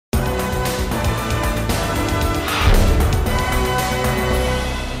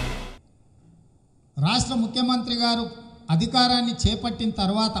రాష్ట్ర ముఖ్యమంత్రి గారు అధికారాన్ని చేపట్టిన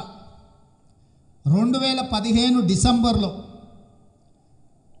తర్వాత 2015 డిసెంబర్లో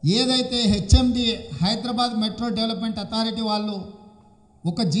ఏదైతే HMD Hyderabad metro development authority వాళ్ళు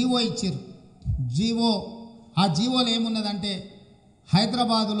ఒక జీవో ఇచ్చారు. ఆ జీవోలో ఏమున్నదంటే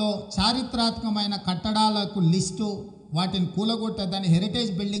హైదరాబాదులో చారిత్రాత్మకమైన కట్టడాలకు లిస్టు వాటిని కూలగొట్టదని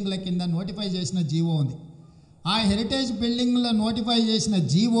హెరిటేజ్ బిల్డింగ్ల కింద నోటిఫై చేసిన జీవో ఉంది. ఆ హెరిటేజ్ బిల్డింగ్ల నోటిఫై చేసిన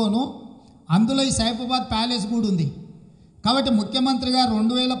జీవోను అందులో ఈ సైఫాబాద్ ప్యాలెస్ కూడా ఉంది. కాబట్టి ముఖ్యమంత్రి గారు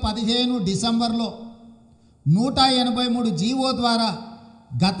 2015 డిసెంబర్లో 183 జీవో ద్వారా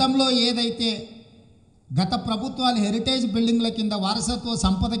గతంలో ఏదైతే గత ప్రభుత్వాలు హెరిటేజ్ బిల్డింగ్ల కింద వారసత్వ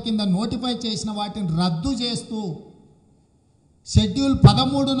సంపద కింద నోటిఫై చేసిన వాటిని రద్దు చేస్తూ షెడ్యూల్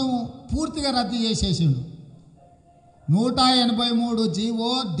 13ను పూర్తిగా రద్దు చేసేసిండు. 183 జీవో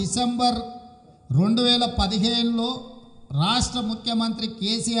డిసెంబర్ 2015లో రాష్ట్ర ముఖ్యమంత్రి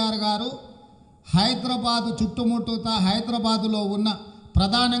కేసీఆర్ గారు హైదరాబాదు చుట్టుముట్టుతా హైదరాబాదులో ఉన్న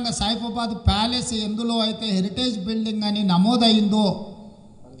ప్రధానంగా సైఫాబాద్ ప్యాలెస్ ఎందులో అయితే హెరిటేజ్ బిల్డింగ్ అని నమోదైందో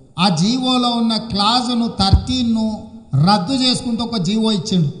ఆ జీవోలో ఉన్న క్లాజును 13ను రద్దు చేసుకుంటూ ఒక జీవో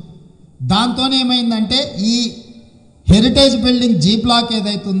ఇచ్చిండు. దాంతో ఏమైందంటే ఈ హెరిటేజ్ బిల్డింగ్ జీ బ్లాక్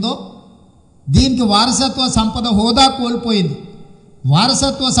ఏదైతుందో దీనికి వారసత్వ సంపద హోదా కోల్పోయింది.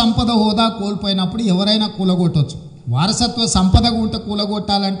 వారసత్వ సంపద హోదా కోల్పోయినప్పుడు ఎవరైనా కూలగొట్టవచ్చు. వారసత్వ సంపద ఉంటే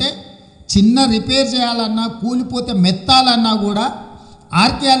కూలగొట్టాలంటే చిన్న రిపేర్ చేయాలన్నా కూలిపోతే మెత్తాలన్నా కూడా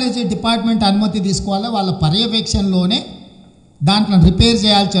ఆర్కియాలజీ డిపార్ట్మెంట్ అనుమతి తీసుకోవాలి. వాళ్ళ పర్యవేక్షణలోనే దాంట్లో రిపేర్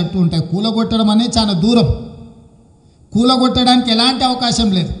చేయాల్సి చెట్టు ఉంటాయి. కూలగొట్టడం అనేది చాలా దూరం, కూలగొట్టడానికి ఎలాంటి అవకాశం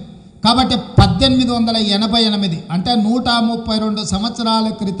లేదు. కాబట్టి 1888 అంటే 132 సంవత్సరాల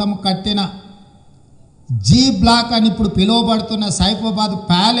క్రితం కట్టిన జీ బ్లాక్ అని ఇప్పుడు పిలువబడుతున్న సైఫాబాద్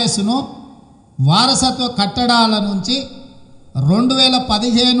ప్యాలెస్ను వారసత్వ కట్టడాల నుంచి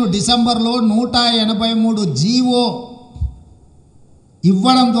 2015 డిసెంబర్లో 183 జీవో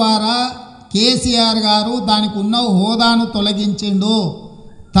ఇవ్వడం ద్వారా కేసీఆర్ గారు దానికి ఉన్న హోదాను తొలగించిండు.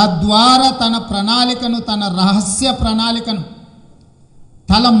 తద్వారా తన ప్రణాళికను, తన రహస్య ప్రణాళికను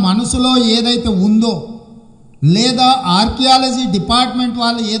తన మనసులో ఏదైతే ఉందో లేదా ఆర్కియాలజీ డిపార్ట్మెంట్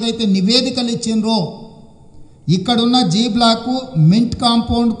వాళ్ళు ఏదైతే నివేదికలు ఇచ్చిండ్రో ఇక్కడున్న జీ బ్లాక్కు, మింట్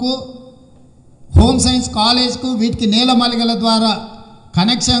కాంపౌండ్కు, హోమ్ సైన్స్ కాలేజ్కు వీటికి నేలమలిగల ద్వారా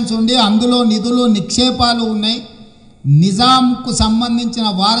కనెక్షన్స్ ఉండి అందులో నిధులు నిక్షేపాలు ఉన్నాయి. నిజాంకు సంబంధించిన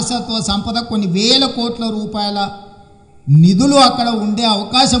వారసత్వ సంపద కొన్ని వేల కోట్ల రూపాయల నిధులు అక్కడ ఉండే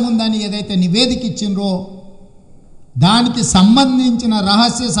అవకాశం ఉందని ఏదైతే నివేదిక ఇచ్చిండ్రో దానికి సంబంధించిన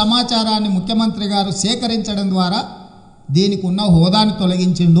రహస్య సమాచారాన్ని ముఖ్యమంత్రి గారు సేకరించడం ద్వారా దీనికి ఉన్న హోదాను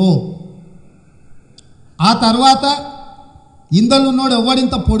తొలగించిండు. ఆ తర్వాత ఇందులో ఉన్నోడు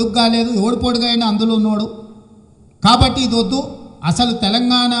ఎవడింత పొడుగు కాలేదు, ఎవడు పొడుగైనా అందులో ఉన్నోడు. కాబట్టి ఇది వద్దు, అసలు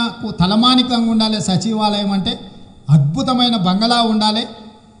తెలంగాణకు తలమానికంగా ఉండాలి సచివాలయం అంటే, అద్భుతమైన బంగళా ఉండాలి,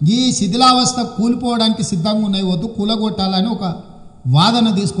 ఈ శిథిలావస్థ కూలిపోవడానికి సిద్ధంగా ఉన్నాయి, వద్దు కూలగొట్టాలని ఒక వాదన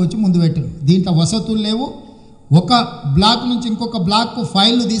తీసుకొచ్చి ముందు పెట్టారు. దీంట్లో వసతులు లేవు. ఒక బ్లాక్ నుంచి ఇంకొక బ్లాక్కు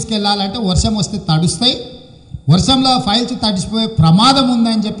ఫైళ్ళు తీసుకెళ్లాలంటే వర్షం వస్తే తడుస్తాయి, వర్షంలో ఫైల్స్ తడిసిపోయే ప్రమాదం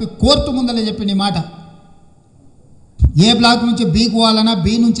ఉందని చెప్పి కోర్టు ముందలే చెప్పిన మాట. ఏ బ్లాక్ నుంచి బీకి పోవాలన్నా,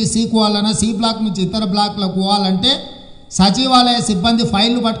 బి నుంచి సికి పోవాలన్నా, సి బ్లాక్ నుంచి ఇతర బ్లాక్లకు పోవాలంటే సచివాలయ సిబ్బంది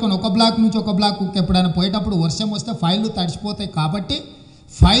ఫైళ్ళు పట్టుకొని ఒక బ్లాక్ నుంచి ఒక బ్లాక్కు ఎప్పుడైనా పోయేటప్పుడు వర్షం వస్తే ఫైళ్ళు తడిసిపోతాయి. కాబట్టి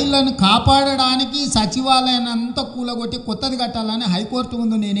ఫైళ్ళను కాపాడడానికి సచివాలయాన్ని అంతా కూలగొట్టి కొత్తది కట్టాలని హైకోర్టు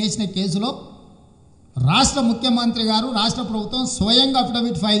ముందు నేను వేసిన కేసులో రాష్ట్ర ముఖ్యమంత్రి గారు, రాష్ట్ర ప్రభుత్వం స్వయంగా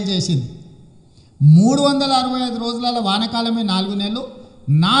అఫిడవిట్ ఫైల్ చేసింది. 365 రోజుల వానకాలమే 4 నెలలు,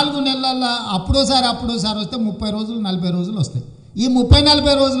 4 నెలల అప్పుడోసారి వస్తే 30 రోజులు 40 రోజులు వస్తాయి. ఈ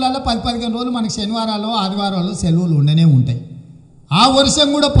 30-40 రోజులలో 10-15 రోజులు మనకి శనివారాలు ఆదివారాలు సెలవులు ఉండనే ఉంటాయి. ఆ వర్షం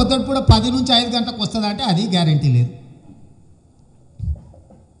కూడా పొద్దుట 10 నుంచి 5 గంటలకు వస్తుందంటే అది గ్యారంటీ లేదు.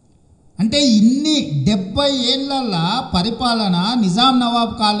 అంటే ఇన్ని 70 ఏళ్ళ పరిపాలన, నిజాం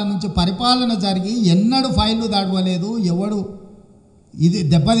నవాబ్ కాలం నుంచి పరిపాలన జరిగి ఎన్నడూ ఫైళ్ళు దాడవలేదు, ఎవడు ఇది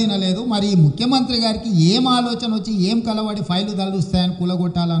దెబ్బతినలేదు. మరి ఈ ముఖ్యమంత్రి గారికి ఏం ఆలోచన వచ్చి ఏం కలవడి ఫైళ్ళు తలుస్తాయని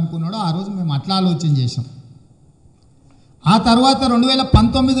కూలగొట్టాలనుకున్నాడో ఆ రోజు మేము అట్లా ఆలోచన చేసాం. ఆ తర్వాత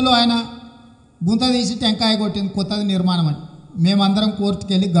 2019లో ఆయన గుంత తీసి టెంకాయ కొట్టింది కొత్తది నిర్మాణం అని. మేమందరం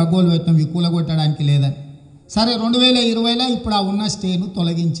కోర్టుకు వెళ్ళి గగ్గోలు పెట్టాం ఈ కూలగొట్టడానికి లేదని. సరే 2020లో ఇప్పుడు ఆ ఉన్న స్టేను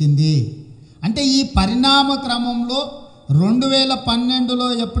తొలగించింది. అంటే ఈ పరిణామ క్రమంలో 2012లో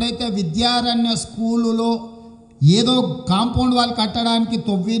ఎప్పుడైతే విద్యారణ్య స్కూలులో ఏదో కాంపౌండ్ వాళ్ళు కట్టడానికి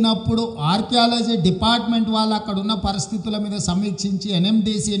తవ్వినప్పుడు ఆర్కియాలజీ డిపార్ట్మెంట్ వాళ్ళు అక్కడ ఉన్న పరిస్థితుల మీద సమీక్షించి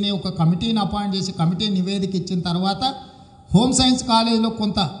ఎన్ఎండిసి అనే ఒక కమిటీని అపాయింట్ చేసి కమిటీ నివేదిక ఇచ్చిన తర్వాత హోమ్ సైన్స్ కాలేజీలో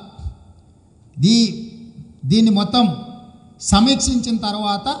కొంత దీన్ని మొత్తం సమీక్షించిన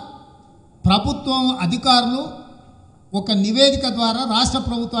తర్వాత ప్రభుత్వం అధికారులు ఒక నివేదిక ద్వారా రాష్ట్ర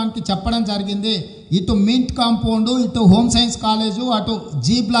ప్రభుత్వానికి చెప్పడం జరిగింది. ఇటు మింట్ కాంపౌండ్, ఇటు హోమ్ సైన్స్ కాలేజు, అటు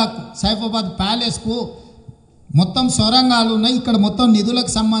జీ బ్లాక్ సైఫాబాద్ ప్యాలెస్కు మొత్తం సొరంగాలు ఉన్నాయి. ఇక్కడ మొత్తం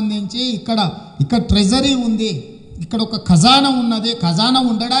నిధులకు సంబంధించి ఇక్కడ ట్రెజరీ ఉంది, ఇక్కడ ఒక ఖజానా ఉన్నది, ఖజానా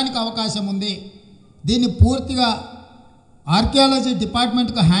ఉండడానికి అవకాశం ఉంది. దీన్ని పూర్తిగా ఆర్కియాలజీ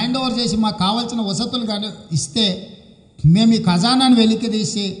డిపార్ట్మెంట్కి హ్యాండ్ ఓవర్ చేసి మాకు కావాల్సిన వసతులు కానీ ఇస్తే మేము ఈ ఖజానాను వెలికి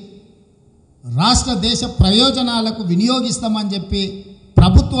తీసి రాష్ట్ర దేశ ప్రయోజనాలకు వినియోగిస్తామని చెప్పి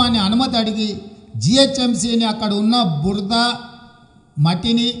ప్రభుత్వాన్ని అనుమతి అడిగి జిహెచ్ఎంసీని అక్కడ ఉన్న బురద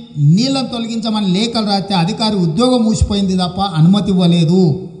మట్టిని నీళ్ళను తొలగించమని లేఖలు రాస్తే అధికారి ఉద్యోగం మూసిపోయింది తప్ప అనుమతి ఇవ్వలేదు.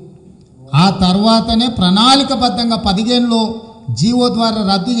 ఆ తర్వాతనే ప్రణాళికబద్ధంగా 15లో జీవో ద్వారా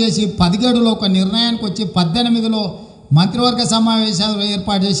రద్దు చేసి 17లో ఒక నిర్ణయానికి వచ్చి 18లో మంత్రివర్గ సమావేశాలు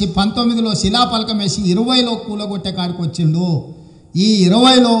ఏర్పాటు చేసి 19లో శిలాఫలకం వేసి 20లో కూలగొట్టే కాడికి వచ్చిండు. ఈ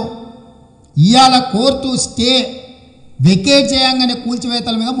 20లో ఇవాళ కోర్టు స్టే వెకేట్ చేయంగానే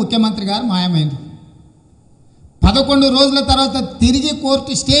కూల్చివేతల మీద ముఖ్యమంత్రి గారు మాయమైంది. 11 రోజుల తర్వాత తిరిగి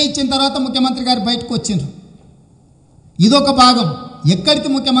కోర్టు స్టే ఇచ్చిన తర్వాత ముఖ్యమంత్రి గారు బయటకు వచ్చిండ్రు. ఇదొక భాగం. ఎక్కడికి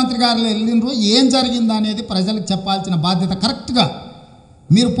ముఖ్యమంత్రి గారు వెళ్ళిండ్రు, ఏం జరిగింది అనేది ప్రజలకు చెప్పాల్సిన బాధ్యత కరెక్ట్గా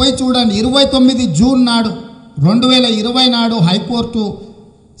మీరు పోయి చూడండి. 29 జూన్ నాడు 2020 నాడు హైకోర్టు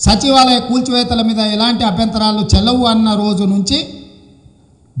సచివాలయ కూల్చివేతల మీద ఎలాంటి అభ్యంతరాలు చెల్లవు అన్న రోజు నుంచి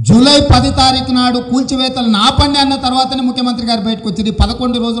జూలై 10 తారీఖు నాడు కూల్చివేతలను ఆపండి అన్న తర్వాతనే ముఖ్యమంత్రి గారు బయటకు వచ్చింది.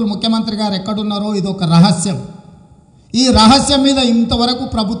 11 రోజులు ముఖ్యమంత్రి గారు ఎక్కడున్నారో ఇది ఒక రహస్యం. ఈ రహస్యం మీద ఇంతవరకు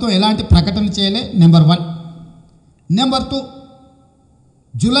ప్రభుత్వం ఎలాంటి ప్రకటన చేయలే. నెంబర్ 1. నెంబర్ 2,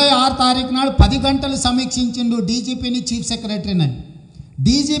 జూలై 6 తారీఖు నాడు 10 గంటలు సమీక్షించిండు డీజీపీని, చీఫ్ సెక్రటరీని.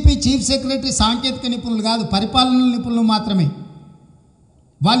 డీజీపీ, చీఫ్ సెక్రటరీ సాంకేతిక నిపుణులు కాదు, పరిపాలన నిపుణులు మాత్రమే.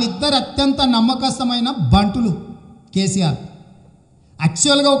 వాళ్ళిద్దరు అత్యంత నమ్మకస్తమైన బంటులు. కేసీఆర్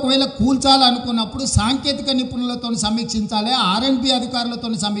యాక్చువల్గా ఒకవేళ కూల్చాలనుకున్నప్పుడు సాంకేతిక నిపుణులతో సమీక్షించాలి, ఆర్ఎన్బి అధికారులతో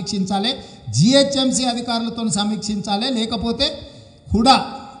సమీక్షించాలి, జిహెచ్ఎంసీ అధికారులతో సమీక్షించాలి, లేకపోతే హుడా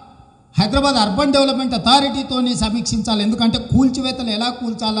హైదరాబాద్ అర్బన్ డెవలప్మెంట్ అథారిటీతో సమీక్షించాలి. ఎందుకంటే కూల్చివేతలు ఎలా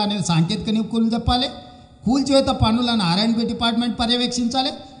కూల్చాలా అనేది సాంకేతిక నిపుణులు చెప్పాలి, కూల్చివేత పనులను ఆర్ఎన్బి డిపార్ట్మెంట్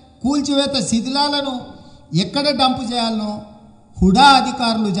పర్యవేక్షించాలి, కూల్చివేత శిథిలాలను ఎక్కడ డంప్ చేయాలనో హుడా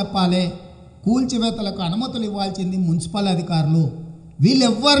అధికారులు చెప్పాలి, కూల్చివేతలకు అనుమతులు ఇవ్వాల్సింది మున్సిపల్ అధికారులు. వీళ్ళు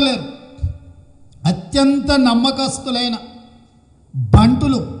ఎవ్వరు లేరు. అత్యంత నమ్మకస్తులైన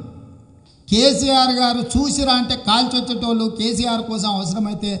బంటులు. కేసీఆర్ గారు చూసిరా అంటే కాల్చొచ్చేటోళ్ళు, కేసీఆర్ కోసం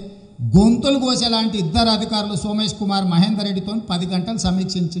అవసరమైతే గొంతులు కోసేలాంటి ఇద్దరు అధికారులు సోమేష్ కుమార్, మహేందర్ రెడ్డితో 10 గంటలు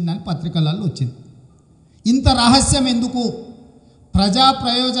సమీక్షించిందని పత్రికలలో వచ్చింది. ఇంత రహస్యం ఎందుకు? ప్రజా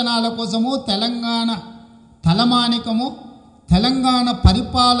ప్రయోజనాల కోసము, తెలంగాణ తలమానికము, తెలంగాణ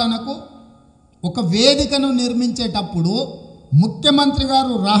పరిపాలనకు ఒక వేదికను నిర్మించేటప్పుడు ముఖ్యమంత్రి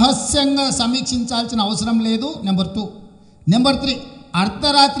గారు రహస్యంగా సమీక్షించాల్సిన అవసరం లేదు. నెంబర్ 2. నెంబర్ 3,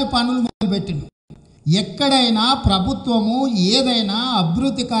 అర్ధరాత్రి పనులు మొదలుపెట్టిండు. ఎక్కడైనా ప్రభుత్వము ఏదైనా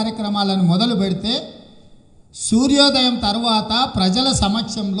అభివృద్ధి కార్యక్రమాలను మొదలు పెడితే సూర్యోదయం తర్వాత ప్రజల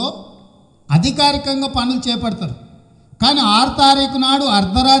సమక్షంలో అధికారికంగా పనులు చేపడతారు. కానీ 6 తారీఖు నాడు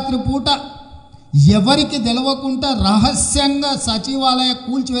అర్ధరాత్రి పూట ఎవరికి తెలవకుండా రహస్యంగా సచివాలయ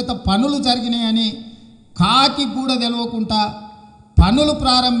కూల్చివేత పనులు జరిగినాయని కాకి కూడా తెలవకుండా పనులు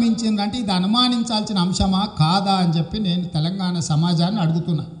ప్రారంభించిందంటే ఇది అనుమానించాల్సిన అంశమా కాదా అని చెప్పి నేను తెలంగాణ సమాజాన్ని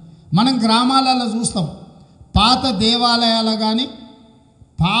అడుగుతున్నా. మనం గ్రామాలలో చూస్తాం, పాత దేవాలయాలు కానీ,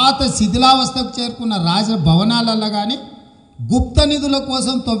 పాత శిథిలావస్థకు చేరుకున్న రాజభవనాలలో కానీ గుప్త నిధుల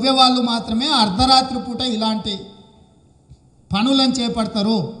కోసం తవ్వే వాళ్ళు మాత్రమే అర్ధరాత్రి పూట ఇలాంటి పనులను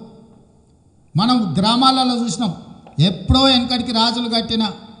చేపడతారు. మనం గ్రామాలలో చూసినాం, ఎప్పుడో వెనకడికి రాజులు కట్టిన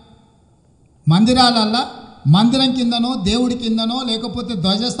మందిరాలల్లో మందిరం కిందనో, దేవుడి కిందనో, లేకపోతే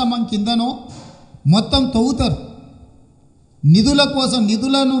ధ్వజస్తంభం కిందనో మొత్తం తవ్వుతారు. నిధుల కోసం,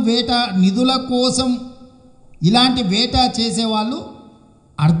 నిధుల కోసం ఇలాంటి వేట చేసేవాళ్ళు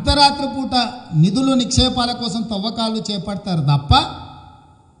అర్ధరాత్రి పూట నిధులు నిక్షేపాల కోసం తవ్వకాలు చేపడతారు తప్ప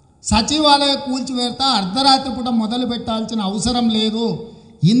సచివాలయ కూల్చివేత అర్ధరాత్రి పూట మొదలు పెట్టాల్సిన అవసరం లేదు.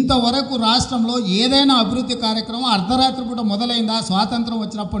 ఇంతవరకు రాష్ట్రంలో ఏదైనా అభివృద్ధి కార్యక్రమం అర్ధరాత్రి పూట మొదలైందా స్వాతంత్రం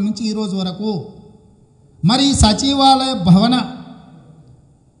వచ్చినప్పటి నుంచి ఈ రోజు వరకు? మరి సచివాలయ భవన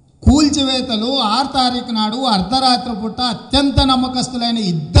కూల్చివేతలు 6 తారీఖు నాడు అర్ధరాత్రి పూట అత్యంత నమ్మకస్తులైన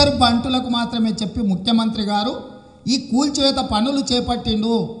ఇద్దరు బంటులకు మాత్రమే చెప్పి ముఖ్యమంత్రి గారు ఈ కూల్చివేత పనులు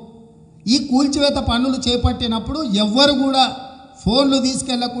చేపట్టిండు. ఈ కూల్చివేత పనులు చేపట్టినప్పుడు ఎవ్వరు కూడా ఫోన్లు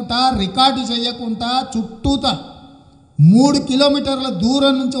తీసుకెళ్లకుండా, రికార్డు చేయకుండా, చుట్టూత 3 కిలోమీటర్ల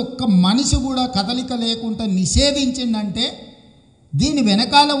దూరం నుంచి ఒక్క మనిషి కూడా కదలిక లేకుండా నిషేధించిందంటే దీని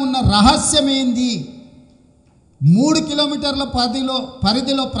వెనకాల ఉన్న రహస్యం ఏంది? 3 కిలోమీటర్ల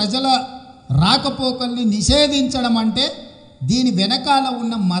పరిధిలో ప్రజల రాకపోకల్ని నిషేధించడం అంటే దీని వెనకాల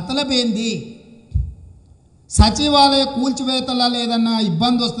ఉన్న మతలబేంది? సచివాలయ కూల్చివేతల ఏదన్నా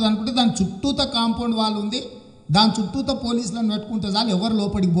ఇబ్బంది వస్తుంది అనుకుంటే దాని చుట్టూత కాంపౌండ్ వాళ్ళు ఉంది, దాని చుట్టూత పోలీసులను పెట్టుకుంటే చాలు, ఎవరు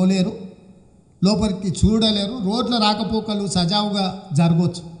లోపలికి పోలేరు, లోపలికి చూడలేరు, రోడ్ల రాకపోకలు సజావుగా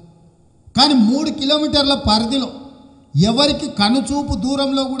జరగవచ్చు. కానీ 3 కిలోమీటర్ల పరిధిలో ఎవరికి కనుచూపు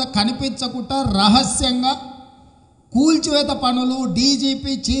దూరంలో కూడా కనిపించకుండా రహస్యంగా కూల్చివేత పనులు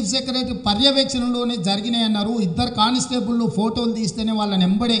డీజీపీ చీఫ్ సెక్రటరీ పర్యవేక్షణలోనే జరిగినాయన్నారు. 2 కానిస్టేబుళ్ళు ఫోటోలు తీస్తేనే వాళ్ళని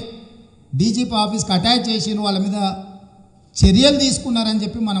ఎంబడే డీజీపీ ఆఫీస్కి అటాచ్ చేసి వాళ్ళ మీద చర్యలు తీసుకున్నారని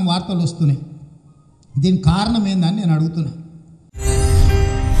చెప్పి మనం వార్తలు వస్తున్నాయి. దీనికి కారణం ఏందని నేను అడుగుతున్నా.